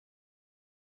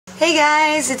Hey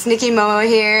guys, it's Nikki Momo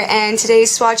here, and today's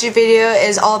swatch video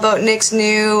is all about NYX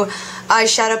new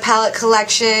eyeshadow palette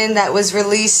collection that was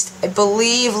released, I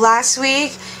believe, last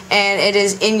week, and it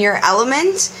is In Your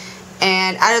Element.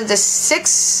 And out of the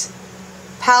 6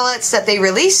 palettes that they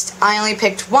released, I only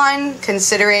picked one,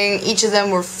 considering each of them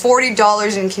were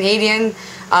 $40 in Canadian.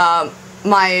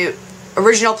 My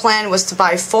original plan was to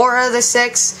buy 4 of the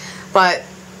 6, but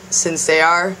since they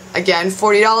are, again,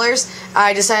 $40,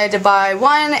 I decided to buy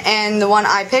one, and the one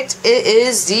I picked, it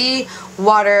is the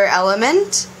Water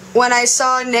Element. When I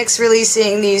saw NYX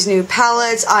releasing these new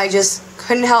palettes, I just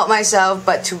couldn't help myself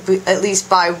but to at least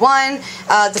buy one.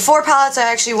 The 4 palettes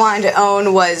I actually wanted to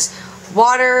own was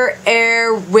Water,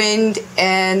 Air, Wind,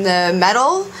 and the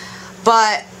Metal,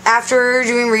 but after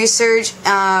doing research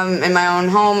in my own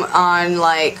home on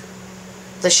like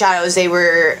the shadows they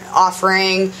were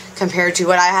offering compared to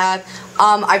what I had,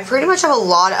 I pretty much have a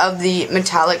lot of the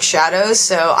metallic shadows,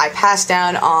 so I passed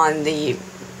down on the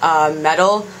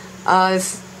metal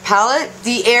palette.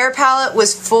 The Air palette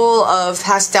was full of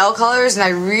pastel colors and I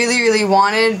really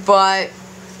wanted, but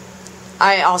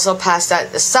I also passed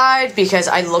that aside because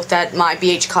I looked at my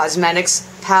BH Cosmetics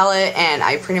palette and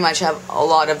I pretty much have a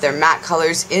lot of their matte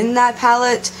colors in that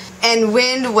palette. And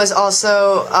Wind was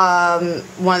also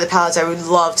one of the palettes I would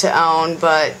love to own,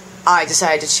 but I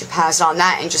decided to pass on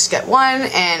that and just get one.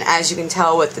 And as you can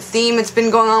tell with the theme that's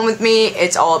been going on with me,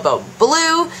 it's all about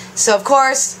blue. So of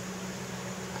course,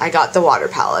 I got the Water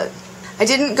palette. I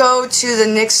didn't go to the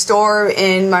NYX store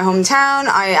in my hometown.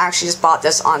 I actually just bought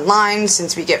this online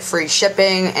since we get free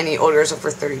shipping. Any orders over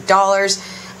 $30.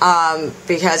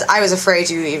 Because I was afraid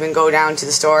to even go down to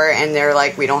the store and they're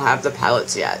like, we don't have the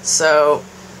palettes yet. So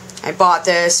I bought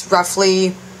this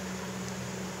roughly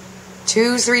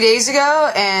 2-3 days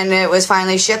ago, and it was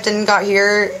finally shipped and got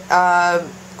here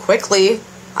quickly.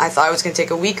 I thought it was going to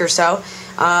take a week or so,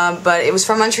 but it was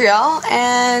from Montreal,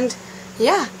 and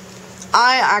yeah,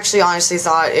 I actually honestly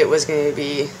thought it was going to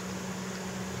be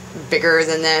bigger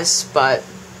than this, but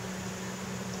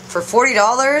for $40,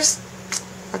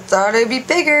 I thought it'd be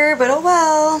bigger, but oh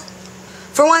well.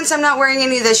 For once, I'm not wearing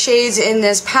any of the shades in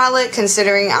this palette,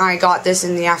 considering I got this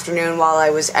in the afternoon while I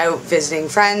was out visiting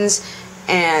friends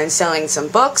and selling some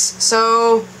books.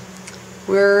 So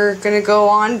we're gonna go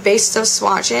on based of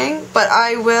swatching, but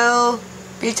I will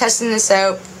be testing this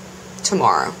out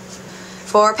tomorrow.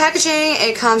 For packaging,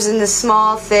 it comes in this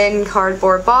small, thin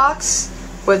cardboard box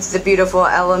with the beautiful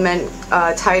Element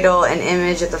title and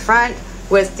image at the front,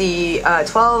 with the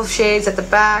 12 shades at the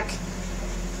back,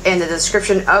 and the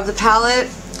description of the palette.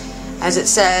 As it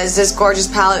says, this gorgeous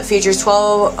palette features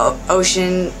 12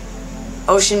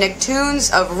 oceanic tones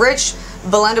of rich,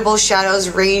 blendable shadows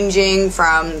ranging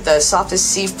from the softest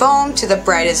sea foam to the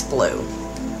brightest blue.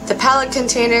 The palette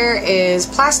container is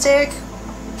plastic,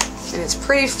 and it's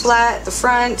pretty flat at the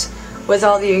front with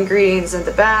all the ingredients at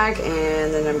the back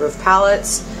and the number of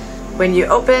palettes. When you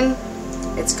open,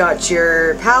 it's got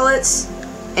your palettes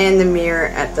and the mirror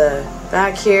at the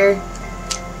back here.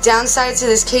 Downside to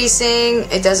this casing,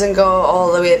 it doesn't go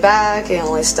all the way back, it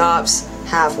only stops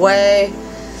halfway.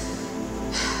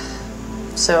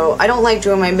 So I don't like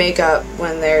doing my makeup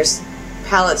when there's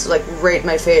palettes like right in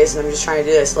my face and I'm just trying to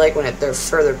do this. I like when they're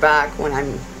further back when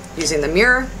I'm using the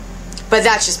mirror, but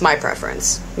that's just my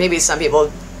preference. Maybe some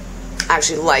people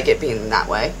actually like it being that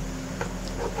way.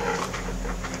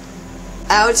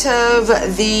 Out of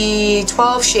the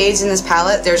 12 shades in this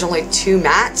palette, there's only 2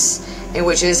 mattes, and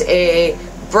which is a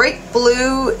bright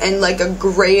blue and like a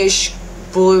grayish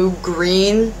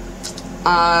blue-green.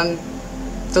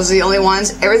 Those are the only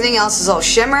ones. Everything else is all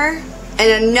shimmer.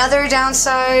 And another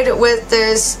downside with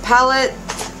this palette,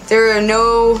 there are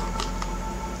no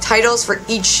titles for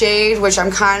each shade, which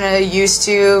I'm kind of used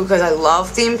to because I love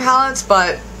theme palettes,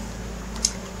 but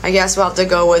I guess we'll have to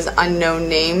go with unknown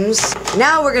names.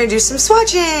 Now we're going to do some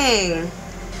swatching.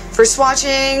 For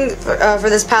swatching for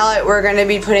this palette, we're going to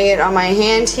be putting it on my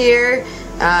hand here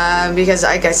because,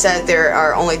 like I said, there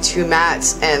are only 2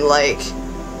 mattes and like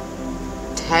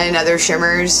 10 other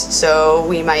shimmers, so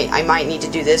I might need to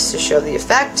do this to show the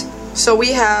effect. So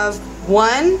we have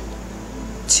 1,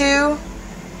 2,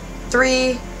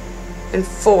 3, and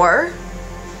 4.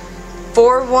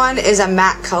 4-1 is a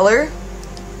matte color.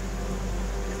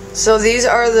 So these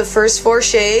are the first 4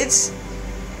 shades.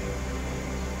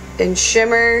 In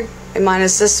shimmer, and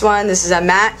minus this one, this is a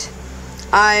matte.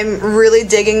 I'm really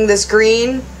digging this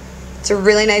green. It's a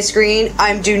really nice green.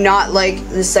 I do not like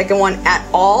the second one at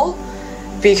all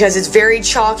because it's very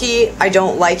chalky. I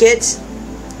don't like it,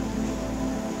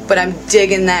 but I'm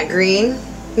digging that green.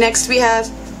 Next we have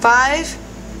 5,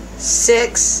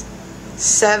 6,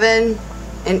 7,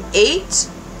 and 8.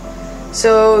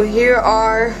 So here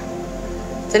are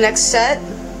the next set.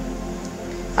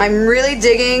 I'm really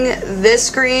digging this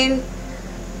green.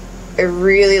 I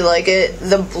really like it.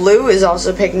 The blue is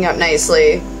also picking up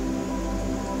nicely.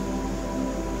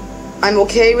 I'm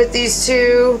okay with these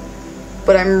two,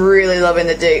 but I'm really loving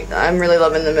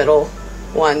the middle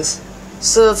ones.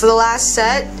 So for the last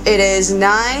set, it is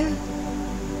 9,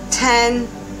 10,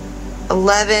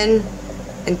 11,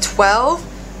 and 12.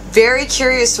 Very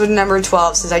curious with number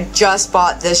 12 since I just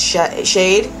bought this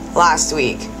shade last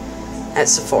week at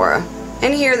Sephora.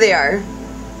 And here they are.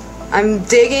 I'm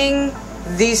digging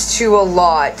these two a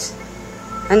lot.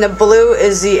 And the blue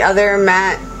is the other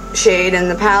matte shade in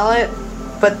the palette.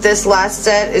 But this last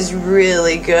set is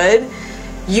really good.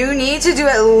 You need to do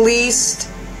at least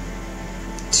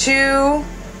 2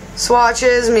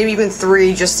 swatches, maybe even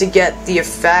 3, just to get the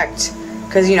effect.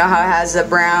 Because you know how it has the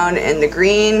brown and the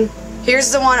green.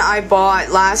 Here's the one I bought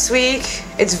last week.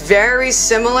 It's very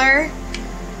similar.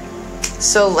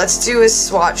 So let's do a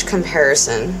swatch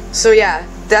comparison. So yeah,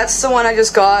 that's the one I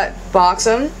just got,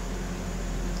 Box'em.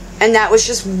 And that was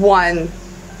just one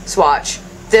swatch.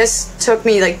 This took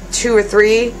me like 2 or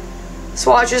 3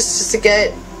 swatches just to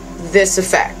get this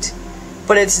effect.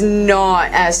 But it's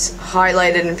not as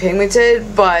highlighted and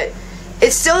pigmented, but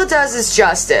it still does its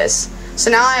justice.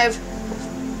 So now I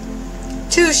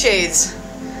have 2 shades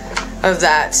of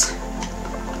that.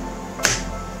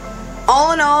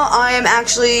 All in all, I am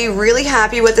actually really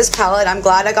happy with this palette. I'm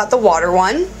glad I got the water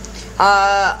one.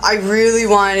 I really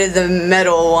wanted the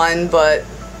metal one, but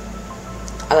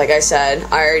like I said,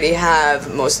 I already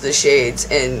have most of the shades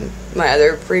in my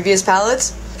other previous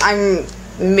palettes. I'm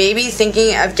maybe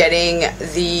thinking of getting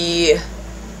the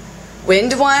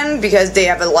wind one because they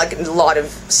have a lot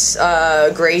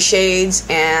of gray shades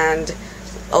and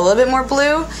a little bit more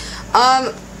blue.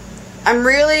 I'm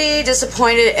really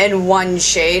disappointed in one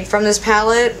shade from this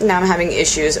palette. Now I'm having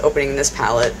issues opening this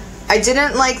palette. I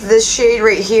didn't like this shade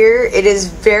right here. It is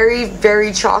very,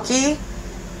 very chalky.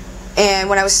 And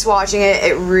when I was swatching it,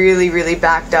 it really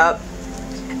backed up.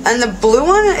 And the blue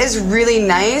one is really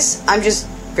nice. I'm just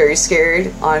very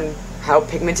scared on how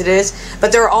pigmented it is.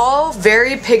 But they're all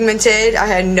very pigmented. I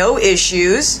had no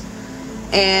issues.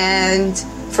 And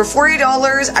for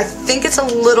 $40, I think it's a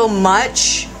little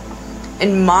much,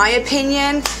 in my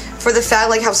opinion, for the fact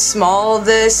like how small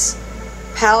this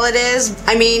palette is.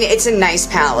 I mean, it's a nice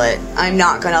palette, I'm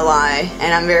not gonna lie,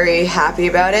 and I'm very happy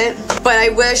about it. But I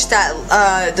wish that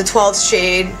the 12th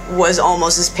shade was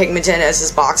almost as pigmented as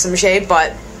this Box'em shade,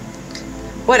 but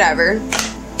whatever.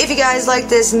 If you guys like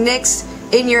this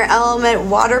NYX In Your Element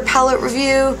water palette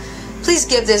review, please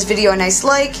give this video a nice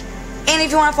like. And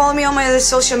if you want to follow me on my other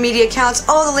social media accounts,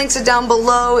 all the links are down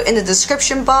below in the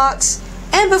description box.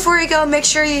 And before you go, make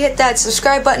sure you hit that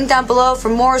subscribe button down below for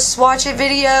more Swatch It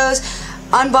videos,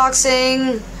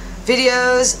 unboxing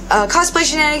videos, cosplay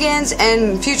shenanigans,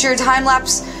 and future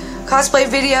time-lapse cosplay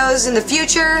videos in the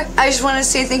future. I just want to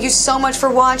say thank you so much for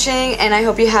watching, and I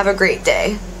hope you have a great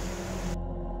day.